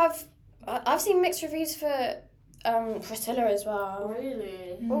 people have. I've seen mixed reviews for Priscilla as well.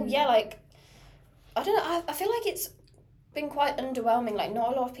 Really? Well, yeah, like I don't know. I feel like it's been quite underwhelming. Like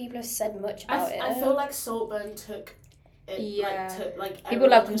not a lot of people have said much about it. I feel like Saltburn took it. Yeah. Like People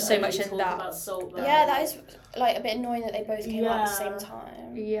love them everyone so could much only in talk that. about Saltburn. Yeah, that is like a bit annoying that they both came out at the Yeah. same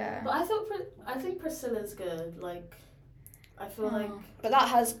time. Yeah. But I think Priscilla's good. Like, I feel like. But that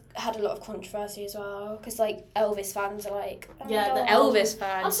has had a lot of controversy as well, because like Elvis fans are like, oh my Yeah, God. the Elvis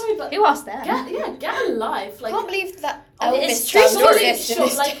fans. I'm sorry, but Who asked them? get a life. I Like, can't believe that Oh, Elvis it's true fans story. exist in Sure,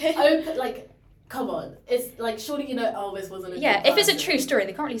 this like day. open, like, come on. It's like surely you know Elvis wasn't a Yeah, good if it's a person. true story,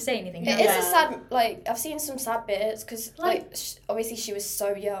 they can't really say anything. It can is they? a sad, like, I've seen some sad bits, because, Like- obviously she was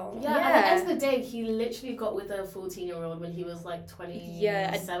so young. Yeah, Yeah. at the end of the day, he literally got with a 14-year-old when he was like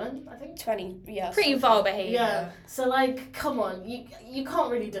 27, I think. 20, yeah. Pretty vile behaviour. Yeah, so like, come on, you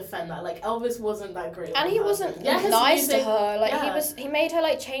can't really defend that. Like, Elvis wasn't that great. And of a he person. wasn't Yeah, his nice music- to her. Like, yeah. he made her,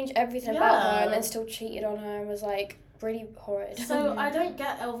 like, change everything about her, Yeah. and then still cheated on her, and was, like, really horrid. So I don't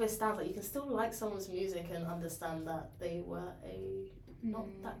get Elvis stands. Like, you can still like someone's music and understand that they were a not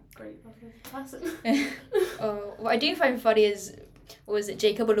that great of a person. Oh, what I do find funny is, was it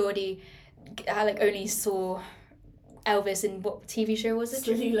Jacob Elordi? I like only saw Elvis in what TV show was it?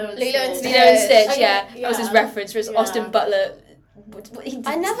 Lilo and Lilo and Stitch. Lilo and Stitch. Okay, Yeah, that was his yeah. reference. Whereas Yeah. Austin Butler.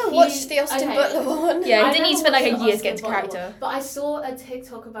 I never He- watched the Austin okay. Butler one. Yeah, he I didn't need to never spend like a watched the year to get into Austin Butler character. But I saw a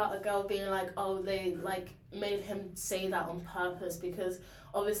TikTok about a girl being like, oh, they like made him say that on purpose because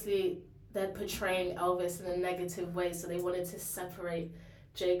obviously they're portraying Elvis in a negative way, so they wanted to separate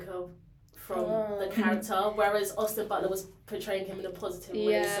Jacob from the character, whereas Austin Butler was portraying him in a positive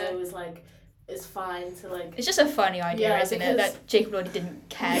way, Yeah. so it was like, it's fine to like. It's just a funny idea, Yeah, isn't it? because- That Jacob Elordi didn't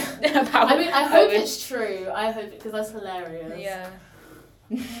care about. I mean, I hope Elvis. it's true. I hope because that's hilarious. Yeah.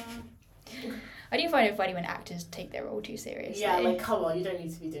 I do find it funny when actors take their role too seriously. Yeah, like, come on, you don't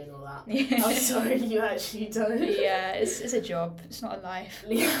need to be doing all that. Yeah. I'm sorry, you actually don't. Yeah, it's a job. It's not a life.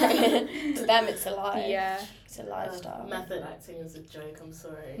 To them, it's a life. Yeah. It's a lifestyle. Method acting is a joke, I'm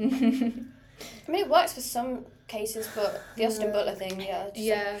sorry. I mean, it works for some cases, but the Austin Butler thing,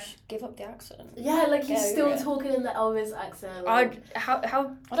 just give up the accent. Yeah, like he's still it. talking in the Elvis accent. Like, how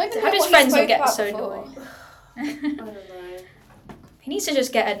I don't even how know does what he Friends spoke not get about so before. annoying? I don't know. He needs to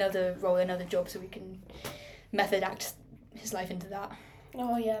just get another role, another job, so we can method act his life into that.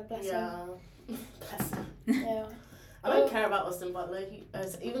 Oh yeah, bless him. Yeah. Bless him. Yeah. I don't care about Austin Butler,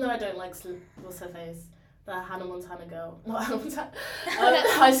 even though I don't like what's her face, the Hannah Montana girl, not Hannah Montana,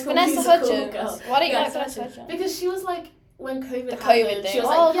 High School Vanessa Musical Hudgens. girl. Why don't you Yeah, like Vanessa Hudgens? Because she was like, when COVID The happened, COVID thing. she was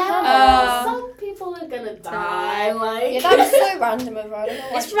Oh, like, yeah, yeah. some people are gonna die. Like, Yeah, that was so random of her. I don't know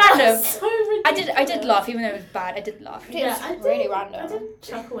why It's she- random. so ridiculous. I did laugh, even though it was bad. I did laugh. Yeah, it's really random. I did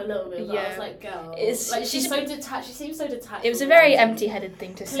chuckle a little bit, but I was like, girl, It's- like she's she's a so detached. She seems so detached. It was a from very reality. empty-headed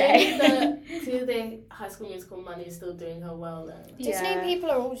thing to say. Clearly, the High School Musical money is still doing her well then. Disney people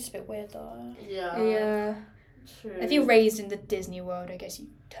are all just a bit weird though. Yeah. Yeah. True. If you're raised in the Disney world, I guess you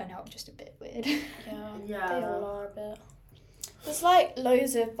turn out just a bit weird. Yeah. They all are a bit. There's like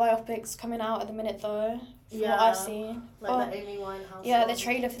loads of biopics coming out at the minute though. From what I've seen. Like the Amy Winehouse. Yeah, one. the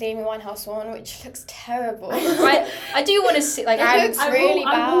trailer for the Amy Winehouse one, which looks terrible. I do want to see, like, It looks really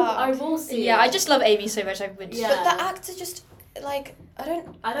bad. I will see. yeah, I just love Amy so much. I would. Yeah. But the actor just like I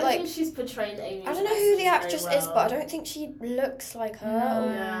don't like, think she's portraying Amy. I don't know who the actress is, but I don't think she looks like her.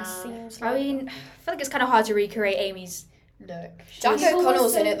 Or Yeah. seems like I mean, I feel like it's kind of hard to recreate Amy's look. Jack She's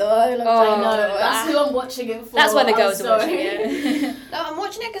O'Connell's in it though. Oh, I know. That's who I'm watching it for. That's why the I'm girls are watching sorry. it. No, I'm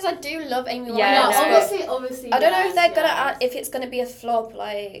watching it because I do love Amy Winehouse. Yeah, no. Obviously. I don't know if they're gonna yes. if it's gonna be a flop.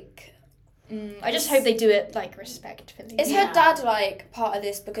 Like, I just hope they do it like respectfully. is Yeah. her dad like part of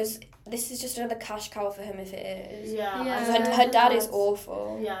this? Because this is just another cash cow for him if it is. Yeah. Yeah. I don't know if Her dad is dad's-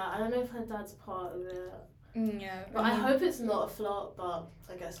 awful. Yeah, I don't know if her dad's part of it. Yeah. But I hope it's not a flop, but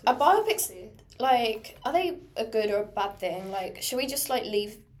I guess Are we'll biopics see. like, are they a good or a bad thing? Like, should we just like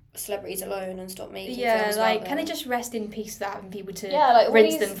leave celebrities alone and stop making Yeah, films like, about can they them? just rest in peace without having people to like all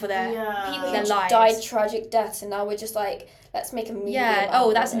rinse these them for their... Yeah. people their who lives. died tragic deaths, and now we're just like, let's make a movie. Yeah, about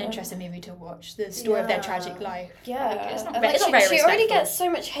oh, that's an it. interesting movie to watch. The story of their Yeah. tragic life. Yeah, Like, it's not, and, ve- like, it's not very she already respectful. gets so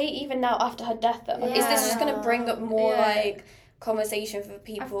much hate even now after her death. Though. Is this just gonna bring up more Yeah. like conversation for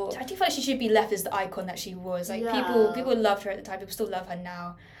people? I do feel like she should be left as the icon that she was. Like, Yeah. people loved her at the time. People still love her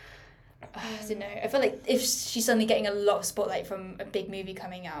now. I don't know. I feel like if she's suddenly getting a lot of spotlight from a big movie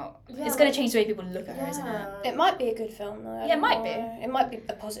coming out, Yeah, it's going like- to change the way people look at her, isn't it? It might be a good film though. I Yeah, it don't might know. be. It might be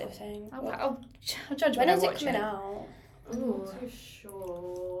a positive thing. I'll but- judge When when I is it watch coming it. out? I'm not too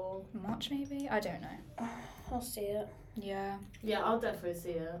sure. March, maybe? I don't know. I'll see it. Yeah. Yeah, I'll definitely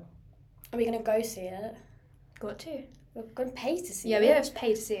see it. Are we gonna go see it? Got to. We're gonna pay to see Yeah, it. we have to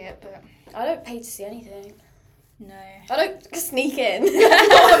pay to see it, but I don't pay to see anything. no. I don't sneak in.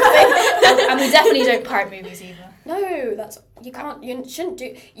 And we definitely don't pirate movies either. No, that's you can't. You shouldn't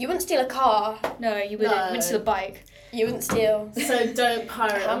do. You wouldn't steal a car. No, you wouldn't. No. You wouldn't steal a bike. You wouldn't steal. So don't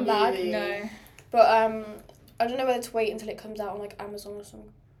pirate a Handbag, movie. No. But I don't know whether to wait until it comes out on like Amazon or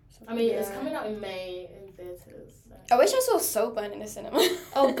something. I mean, it's Yeah. coming out in May in theatres. So. I wish I saw Saltburn in the cinema.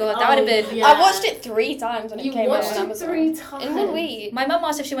 Oh god, that would have been... Yeah. I watched it 3 times when You it came out watched on it Amazon. 3 times? In 1 week. My mum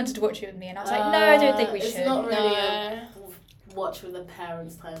asked if she wanted to watch it with me, and I was like, no, I don't think we it's should. not really No. a watch with the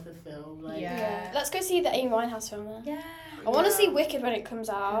parents type of film. Like, Yeah. Let's go see the Amy Winehouse film then. Yeah. I want to Yeah. see Wicked when it comes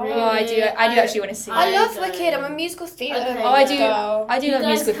out. Really? Oh, I do actually want to see I it. love don't. Wicked. I'm a musical theatre. Okay, Oh, I do. girl. I do You love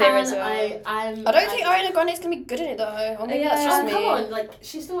guys musical theatre as can- well. I don't think Ariana Grande is gonna be good in it though. Or maybe that's Yeah. just Oh, me. come on, like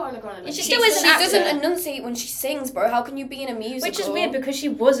she's still Ariana Grande. Like, She She still is an doesn't actor. enunciate when she sings, bro. How can you be in a musical? Which is weird because she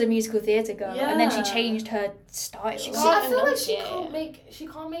was a musical theatre girl, and then she Yeah. changed her style. She See, can't I feel like she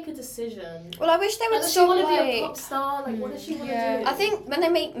enunciate. can't make a decision. Well, I wish they would Like, does she stop want to be a like. pop star? Like, what does she want to Yeah. do? I think when they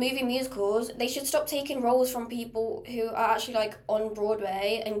make movie musicals, they should stop taking roles from people who are actually like on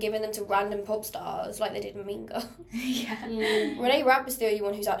Broadway and giving them to random pop stars like they did in Mean Girls. Yeah. Renee Rapp is the only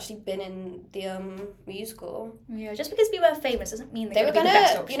one who's actually been in the musical. Yeah, just because people are famous doesn't mean They they're were going to be the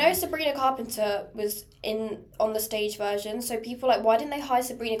best gonna, option. you know, Sabrina Carpenter was on the stage version, so people like, why didn't they hire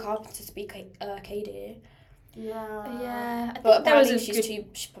Sabrina Carpenter to be Katie? Yeah. Yeah, I think But there was apparently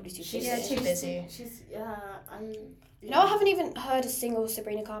a she's probably too busy. Yeah, too busy. She's and. No, I haven't even heard a single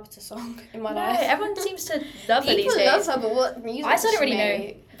Sabrina Carpenter song in my No, life. everyone seems to love her these People days. love her, but what music? I still does don't she really know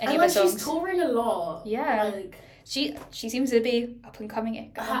make? any And of her like songs. she's touring a lot. Yeah. Like She seems to be up and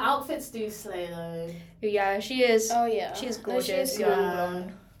coming. her outfits do slay though. Yeah, she is. Oh yeah, She is No, she gorgeous. is Yeah.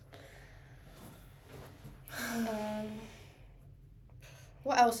 good.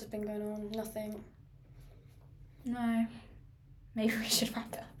 What else has been going on? Nothing. No. Maybe we should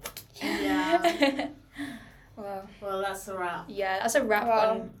wrap it up. Yeah. Well, that's a wrap. Yeah, that's a wrap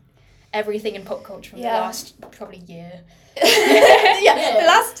on everything in pop culture from the last probably year. The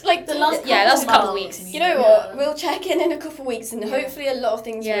last couple weeks. You know what? We'll check in a couple of weeks, and hopefully a lot of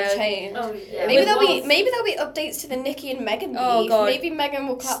things will change. Oh, yeah. Maybe there'll be updates to the Nicki and Megan beef. Oh, God. Maybe Megan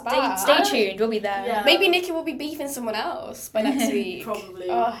will clap back. Stay tuned. We'll be there. Yeah. Maybe Nicki will be beefing someone else by next week. Probably.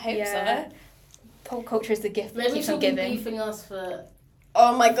 Oh, I hope so. Pop culture is the gift that Maybe keeps she'll on be giving. beefing us for.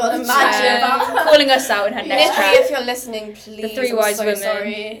 Oh my God! Imagine calling us out in her next Nicki, track. if you're listening, please. The Three Wise I'm so Women.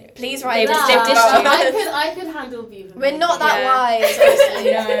 Sorry. Please write They've this dished down. I could handle beefing. We're not that Yeah. wise.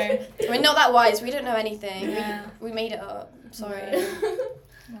 Honestly. No. We're not that wise. We don't know anything. Yeah. We made it up. Sorry.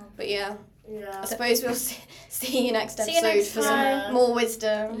 But Yeah. I suppose we'll see you next See you episode next for time. some more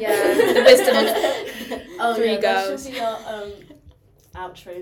wisdom. Yeah, the wisdom of Oh, three yeah, girls. That should be our outro.